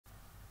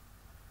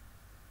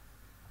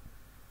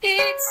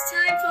It's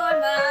time for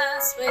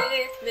Maths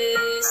with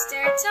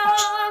Mr.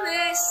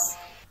 Thomas.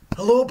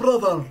 Hello,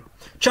 brother.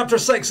 Chapter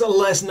 6,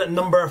 lesson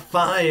number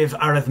 5,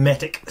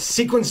 Arithmetic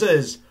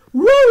Sequences.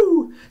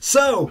 Woo!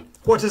 So,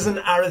 what is an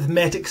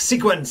arithmetic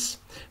sequence?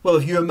 Well,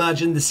 if you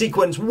imagine the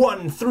sequence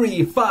 1,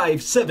 3,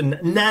 5, 7,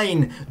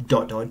 9, ...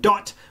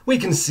 we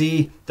can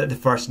see that the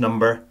first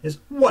number is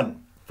 1.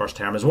 First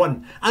term is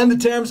 1. And the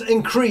terms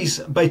increase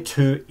by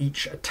 2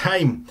 each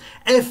time.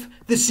 If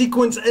the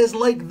sequence is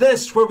like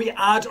this, where we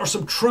add or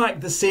subtract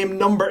the same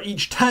number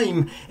each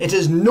time, it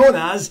is known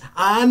as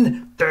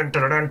an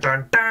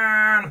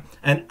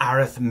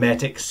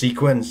arithmetic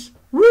sequence.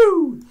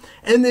 Woo!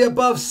 In the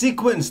above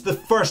sequence, the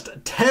first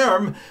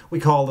term, we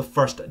call the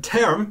first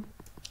term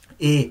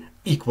A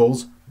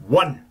equals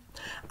 1.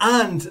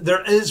 And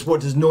there is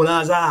what is known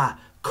as a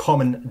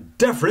common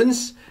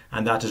difference,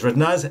 and that is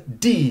written as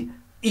D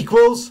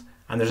equals,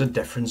 and there's a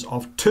difference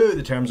of 2.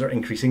 The terms are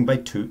increasing by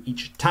 2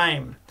 each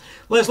time.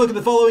 Let's look at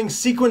the following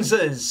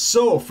sequences.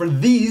 So for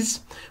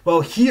these,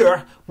 well,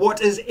 here,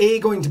 what is A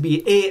going to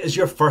be? A is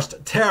your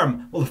first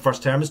term. Well, the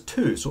first term is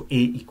 2, so A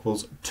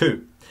equals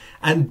 2.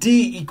 And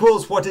D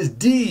equals, what is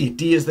D?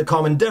 D is the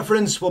common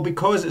difference. Well,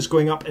 because it's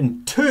going up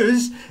in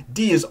 2's,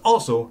 D is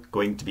also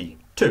going to be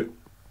 2.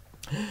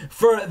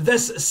 For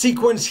this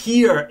sequence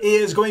here, A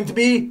is going to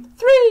be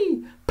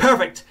 3.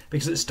 Perfect,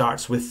 because it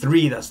starts with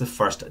 3, that's the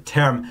first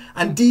term.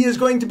 And D is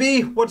going to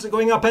be, what's it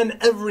going up in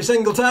every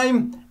single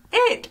time?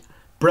 8.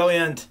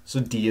 Brilliant, so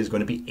D is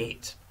going to be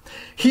 8.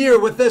 Here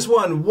with this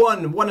one,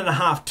 1,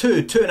 1.5,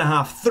 2,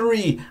 2.5,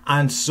 3,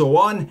 and so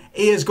on,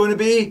 A is going to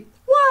be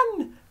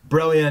 1.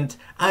 Brilliant.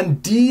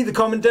 And D, the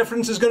common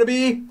difference, is going to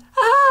be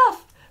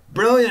half.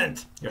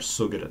 Brilliant. You're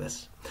so good at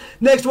this.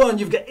 Next one,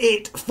 you've got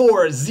 8,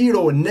 4,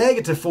 0,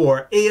 negative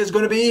 4. A is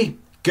going to be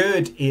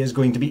good. A is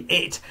going to be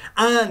 8.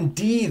 And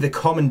D, the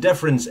common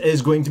difference,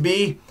 is going to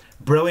be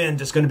brilliant.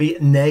 It's going to be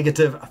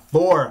negative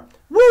 4.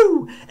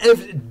 Woo!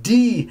 If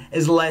D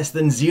is less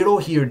than 0,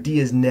 here D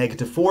is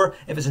negative 4.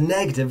 If it's a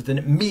negative, then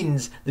it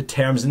means the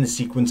terms in the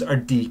sequence are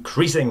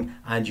decreasing.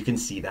 And you can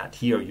see that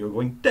here. You're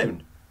going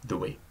down the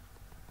way.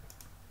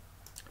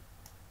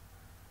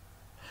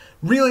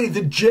 Really,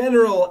 the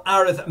general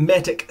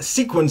arithmetic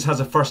sequence has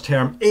a first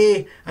term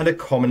A and a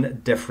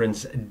common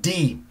difference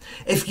D.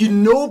 If you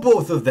know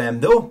both of them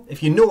though,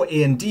 if you know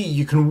A and D,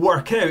 you can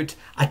work out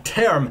a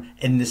term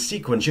in the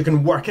sequence. You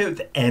can work out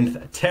the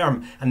nth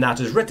term, and that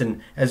is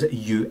written as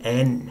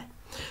UN.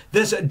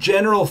 This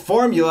general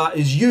formula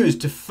is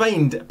used to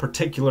find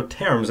particular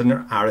terms in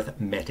an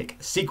arithmetic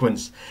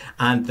sequence,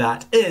 and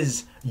that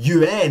is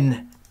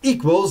UN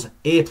equals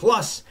A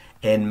plus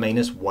n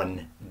minus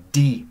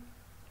 1D.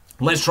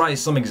 Let's try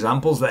some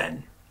examples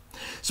then.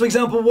 So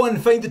example 1,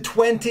 find the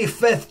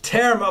 25th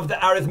term of the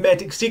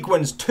arithmetic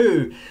sequence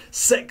 2,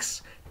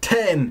 6,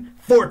 10,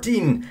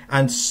 14,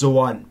 and so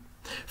on.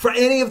 For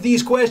any of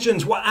these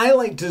questions, what I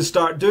like to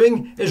start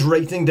doing is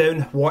writing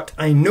down what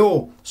I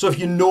know. So if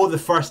you know the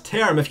first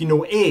term, if you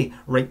know A,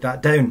 write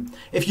that down.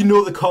 If you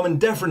know the common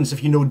difference,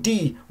 if you know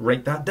D,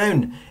 write that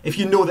down. If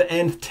you know the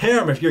nth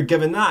term, if you're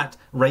given that,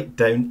 write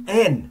down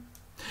N.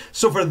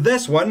 So for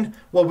this one,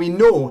 well, we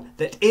know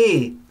that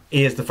A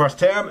is the first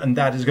term, and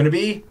that is going to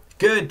be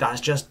good. That's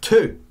just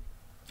 2.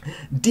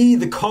 D,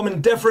 the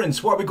common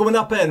difference. What are we going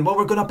up in? Well,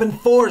 we're going up in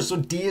 4, so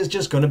D is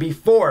just going to be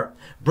 4.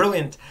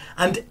 Brilliant.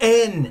 And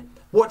N,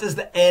 what is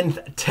the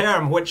nth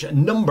term? Which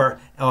number,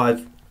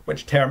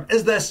 which term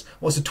is this?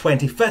 Well, it's the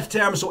 25th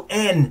term, so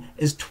N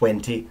is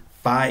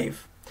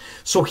 25.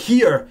 So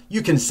here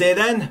you can say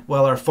then,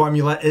 well, our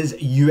formula is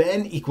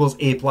UN equals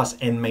A plus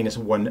n minus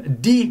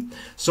 1D.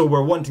 So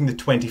we're wanting the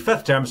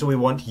 25th term, so we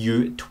want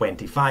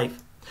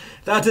U25.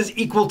 That is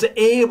equal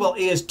to A. Well,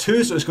 A is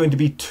 2, so it's going to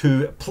be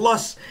 2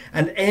 plus.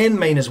 And n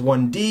minus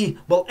 1D,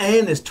 well,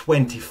 n is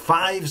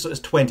 25, so it's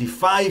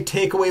 25.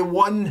 Take away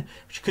 1,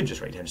 which you could just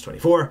write down as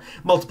 24,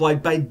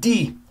 multiplied by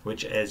D,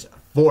 which is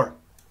 4.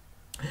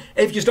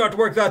 If you start to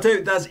work that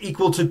out, that's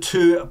equal to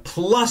 2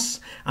 plus,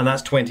 and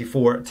that's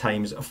 24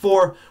 times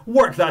 4.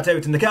 Work that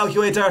out in the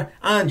calculator,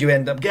 and you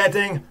end up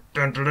getting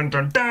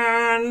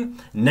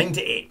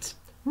 98.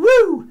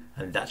 Woo!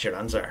 And that's your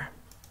answer.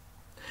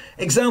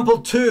 Example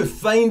 2,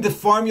 find the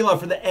formula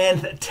for the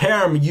nth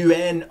term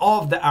UN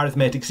of the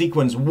arithmetic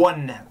sequence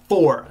 1,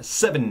 4,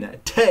 7,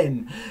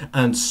 10,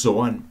 and so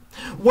on.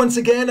 Once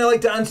again, I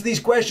like to answer these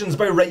questions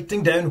by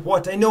writing down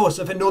what I know.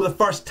 So if I know the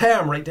first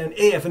term, write down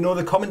A. If I know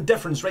the common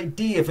difference, write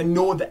D. If I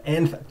know the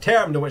nth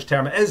term, know which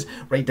term it is,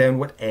 write down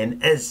what N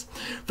is.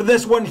 For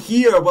this one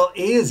here, well,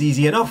 A is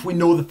easy enough. We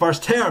know the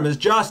first term is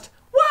just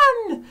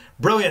 1.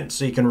 Brilliant,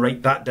 so you can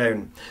write that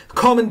down.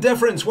 Common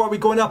difference, what are we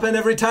going up in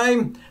every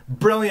time?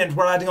 Brilliant,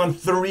 we're adding on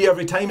 3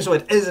 every time, so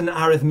it is an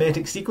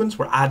arithmetic sequence.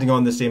 We're adding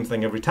on the same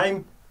thing every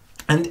time.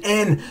 And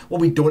N, well,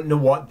 we don't know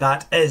what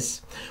that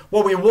is.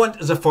 What we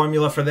want is a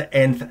formula for the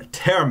nth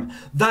term.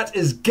 That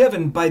is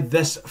given by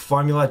this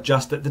formula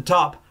just at the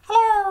top.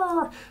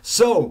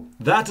 So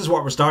that is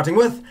what we're starting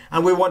with,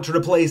 and we want to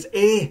replace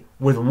A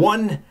with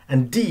 1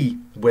 and D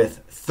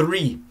with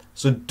 3.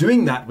 So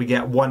doing that, we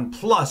get 1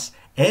 plus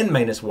n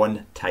minus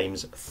 1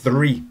 times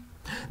 3.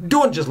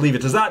 Don't just leave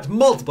it as that,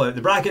 multiply out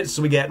the brackets,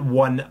 so we get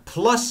 1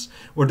 plus,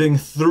 we're doing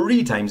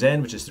 3 times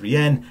n, which is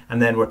 3n,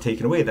 and then we're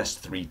taking away this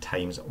 3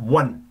 times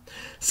 1.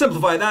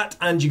 Simplify that,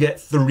 and you get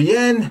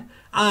 3n,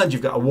 and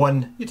you've got a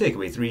 1, you take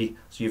away 3,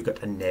 so you've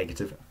got a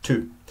negative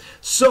 2.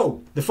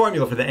 So, the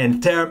formula for the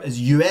nth term is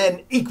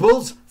un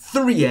equals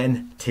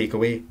 3n take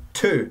away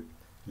 2.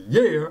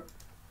 Yeah!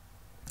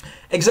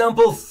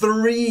 Example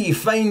 3,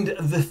 find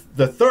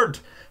the third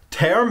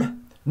term.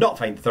 Not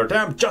find the third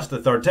term, just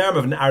the third term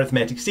of an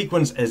arithmetic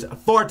sequence is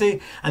 40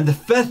 and the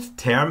fifth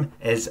term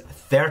is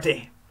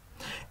 30.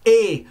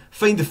 A,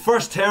 find the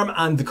first term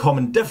and the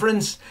common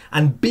difference,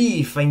 and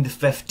B, find the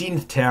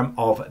 15th term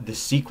of the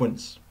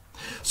sequence.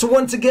 So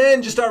once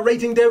again, just start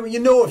writing down what you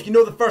know. If you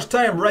know the first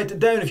term, write it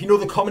down. If you know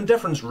the common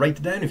difference, write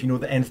it down. If you know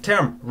the nth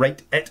term,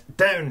 write it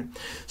down.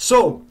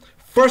 So,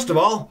 first of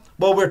all,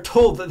 well, we're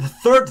told that the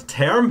third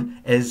term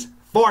is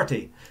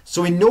 40.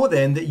 So we know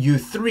then that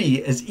u3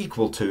 is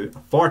equal to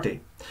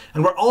 40.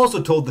 And we're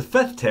also told the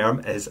fifth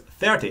term is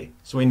 30.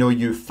 So we know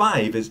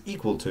u5 is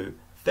equal to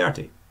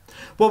 30.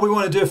 What we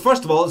want to do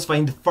first of all is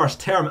find the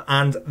first term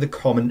and the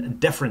common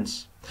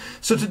difference.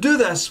 So to do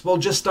this, we'll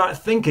just start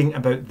thinking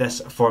about this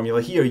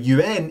formula here.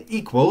 Un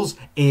equals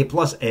a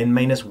plus n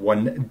minus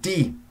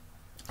 1d.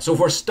 So if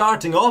we're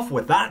starting off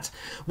with that,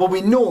 well,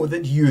 we know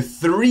that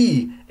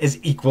u3 is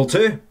equal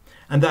to,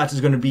 and that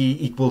is going to be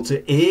equal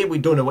to a. We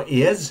don't know what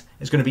a is.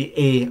 It's going to be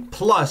a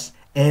plus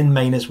n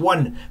minus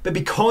 1. But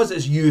because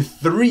it's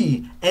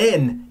u3,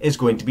 n is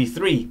going to be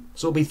 3.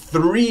 So it'll be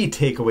 3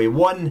 take away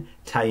 1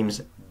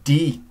 times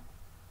d.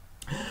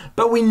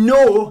 But we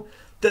know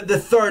that the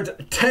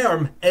third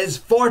term is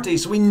 40.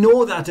 So we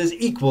know that is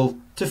equal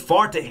to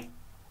 40.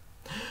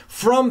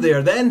 From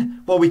there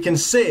then, well, we can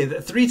say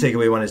that 3 take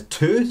away 1 is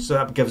 2. So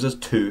that gives us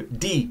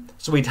 2d.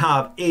 So we'd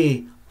have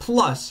a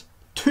plus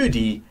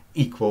 2d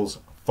equals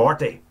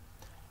 40.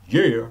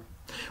 Yeah.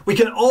 We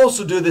can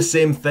also do the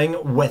same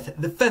thing with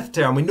the fifth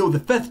term. We know the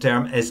fifth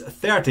term is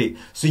 30.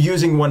 So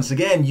using once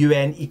again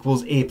un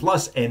equals a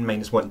plus n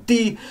minus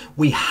 1d,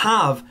 we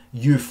have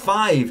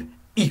u5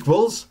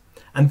 equals,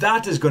 and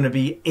that is going to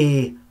be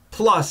a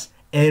plus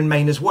n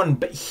minus 1.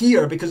 But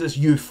here, because it's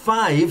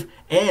u5,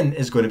 n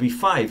is going to be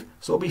 5.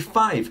 So it'll be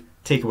 5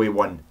 take away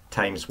 1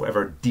 times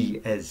whatever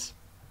d is.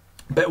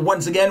 But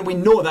once again, we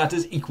know that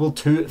is equal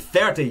to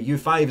 30.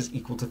 u5 is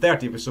equal to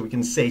 30, so we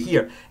can say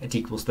here it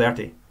equals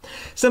 30.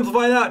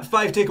 Simplify that.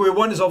 5 take away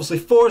 1 is obviously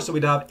 4, so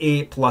we'd have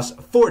a plus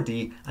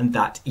 4d, and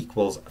that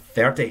equals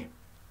 30.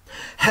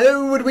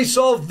 How would we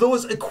solve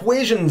those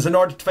equations in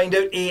order to find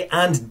out a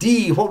and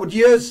d? What would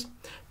you use?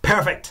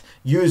 Perfect.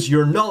 Use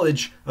your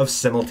knowledge of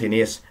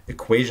simultaneous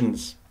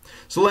equations.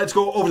 So let's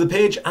go over the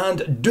page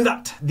and do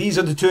that. These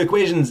are the two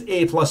equations.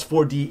 A plus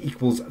 4d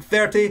equals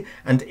 30,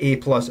 and a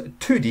plus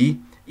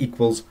 2d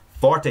equals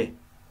 40.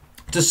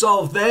 To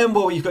solve them,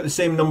 well, you've got the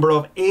same number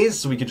of a's,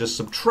 so we could just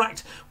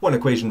subtract one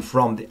equation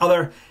from the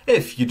other.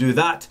 If you do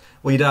that,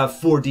 well, you'd have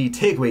 4d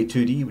take away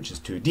 2d, which is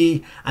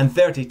 2d, and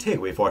 30 take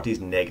away 40 is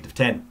negative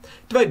 10.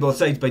 Divide both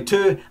sides by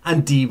 2,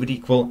 and d would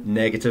equal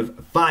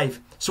negative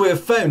 5. So we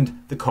have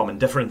found the common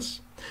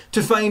difference.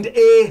 To find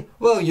a,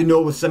 well, you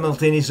know with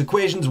simultaneous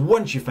equations,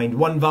 once you find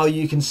one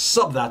value, you can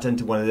sub that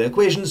into one of the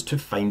equations to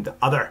find the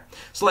other.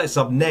 So let's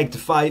sub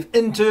negative 5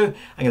 into,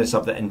 I'm going to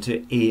sub that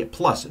into a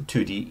plus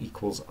 2d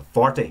equals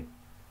 40.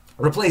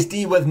 Replace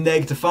d with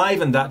negative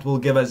 5, and that will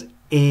give us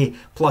a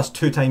plus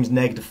 2 times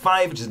negative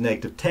 5, which is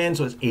negative 10,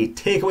 so it's a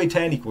take away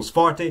 10 equals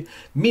 40,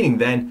 meaning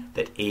then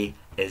that a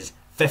is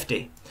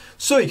 50.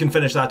 So you can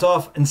finish that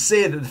off and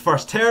say that the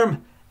first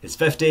term is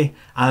 50,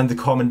 and the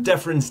common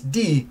difference,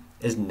 d,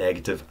 is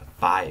negative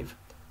 5.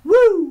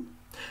 Woo!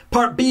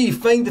 Part B,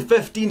 find the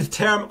 15th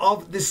term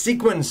of the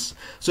sequence.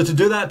 So to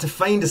do that, to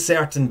find a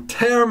certain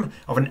term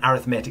of an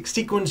arithmetic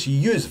sequence, you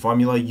use the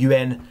formula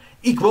un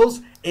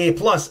equals a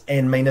plus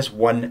n minus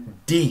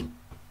 1d.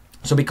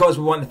 So because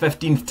we want the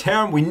 15th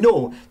term, we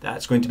know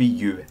that's going to be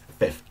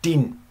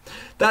u15.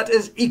 That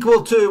is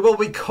equal to, well,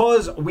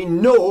 because we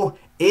know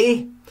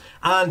a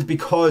and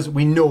because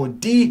we know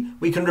d,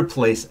 we can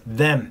replace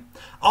them.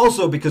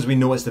 Also, because we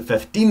know it's the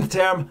 15th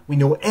term, we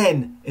know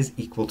n is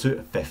equal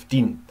to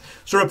 15.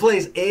 So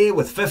replace a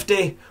with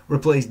 50,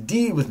 replace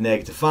d with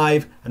negative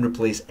 5, and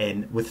replace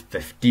n with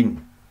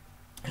 15.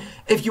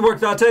 If you work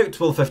that out,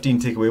 well, 15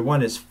 take away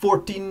 1 is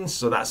 14,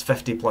 so that's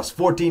 50 plus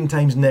 14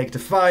 times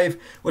negative 5,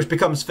 which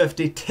becomes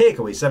 50 take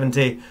away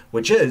 70,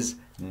 which is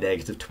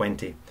negative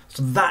 20.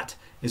 So that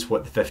is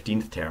what the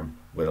 15th term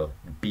will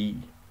be.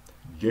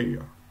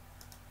 Yeah.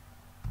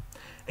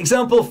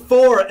 Example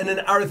 4 in an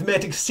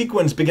arithmetic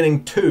sequence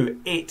beginning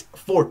 2, 8,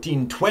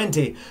 14,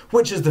 20,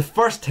 which is the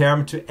first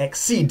term to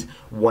exceed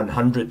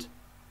 100.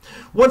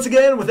 Once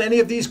again, with any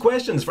of these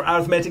questions for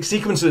arithmetic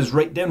sequences,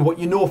 write down what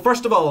you know.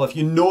 First of all, if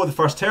you know the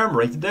first term,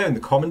 write it down. The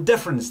common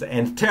difference, the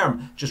nth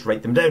term, just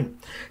write them down.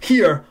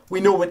 Here,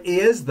 we know what a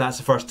is. That's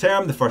the first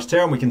term. The first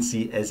term we can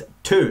see is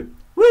 2.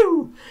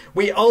 Woo!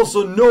 We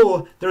also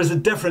know there is a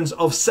difference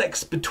of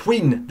 6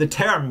 between the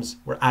terms.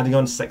 We're adding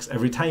on 6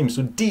 every time,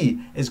 so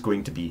d is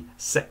going to be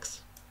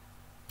 6.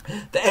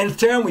 The nth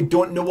term, we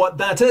don't know what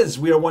that is.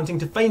 We are wanting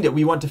to find it.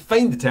 We want to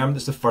find the term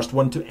that's the first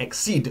one to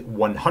exceed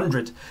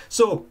 100.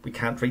 So we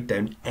can't write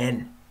down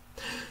n.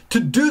 To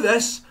do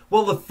this,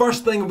 well, the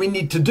first thing we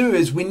need to do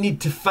is we need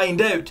to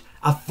find out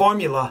a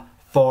formula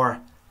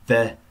for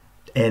the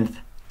nth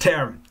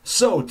term.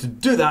 So to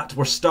do that,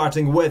 we're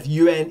starting with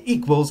un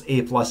equals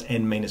a plus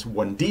n minus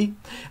 1d,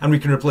 and we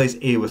can replace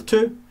a with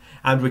 2,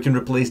 and we can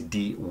replace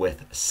d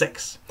with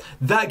 6.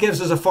 That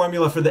gives us a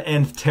formula for the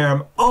nth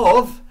term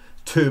of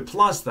 2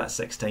 plus, that's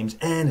 6 times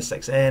n is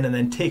 6n, and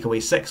then take away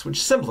 6,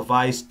 which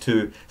simplifies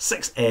to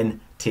 6n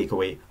take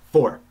away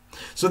 4.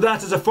 So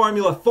that is a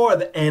formula for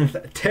the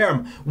nth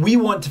term. We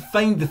want to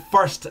find the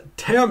first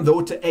term,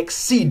 though, to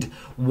exceed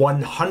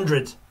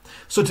 100.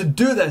 So to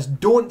do this,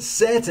 don't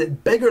set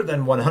it bigger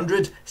than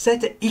 100,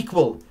 set it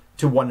equal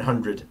to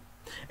 100.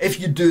 If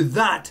you do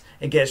that,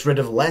 it gets rid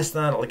of less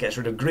than, or it gets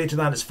rid of greater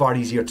than. It's far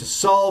easier to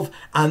solve,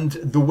 and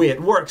the way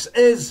it works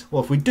is,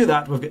 well, if we do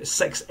that, we've got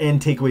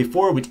 6n take away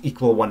 4 would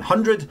equal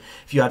 100.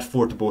 If you add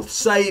 4 to both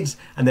sides,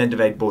 and then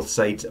divide both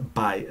sides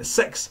by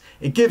 6,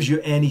 it gives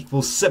you n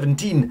equals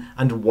 17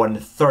 and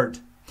 1/3.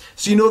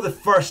 So you know the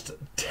first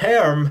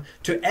term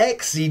to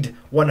exceed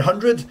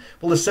 100,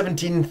 well, the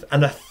 17th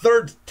and a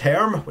third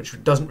term,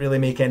 which doesn't really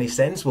make any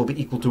sense, will be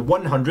equal to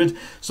 100.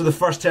 So the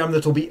first term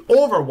that will be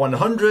over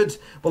 100,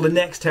 well, the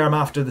next term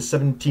after the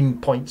 17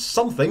 point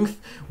something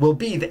will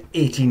be the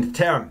 18th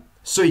term.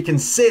 So you can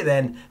say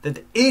then that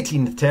the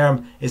 18th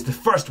term is the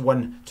first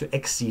one to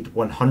exceed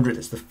 100.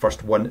 It's the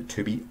first one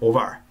to be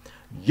over.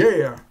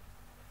 Yeah!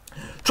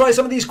 Try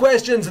some of these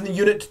questions in the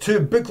Unit 2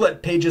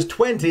 booklet, pages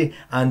 20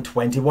 and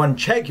 21.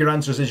 Check your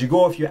answers as you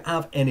go. If you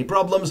have any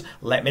problems,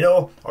 let me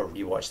know or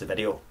rewatch the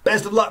video.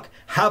 Best of luck,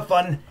 have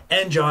fun,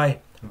 enjoy,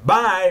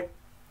 bye!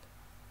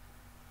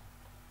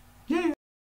 Yeah.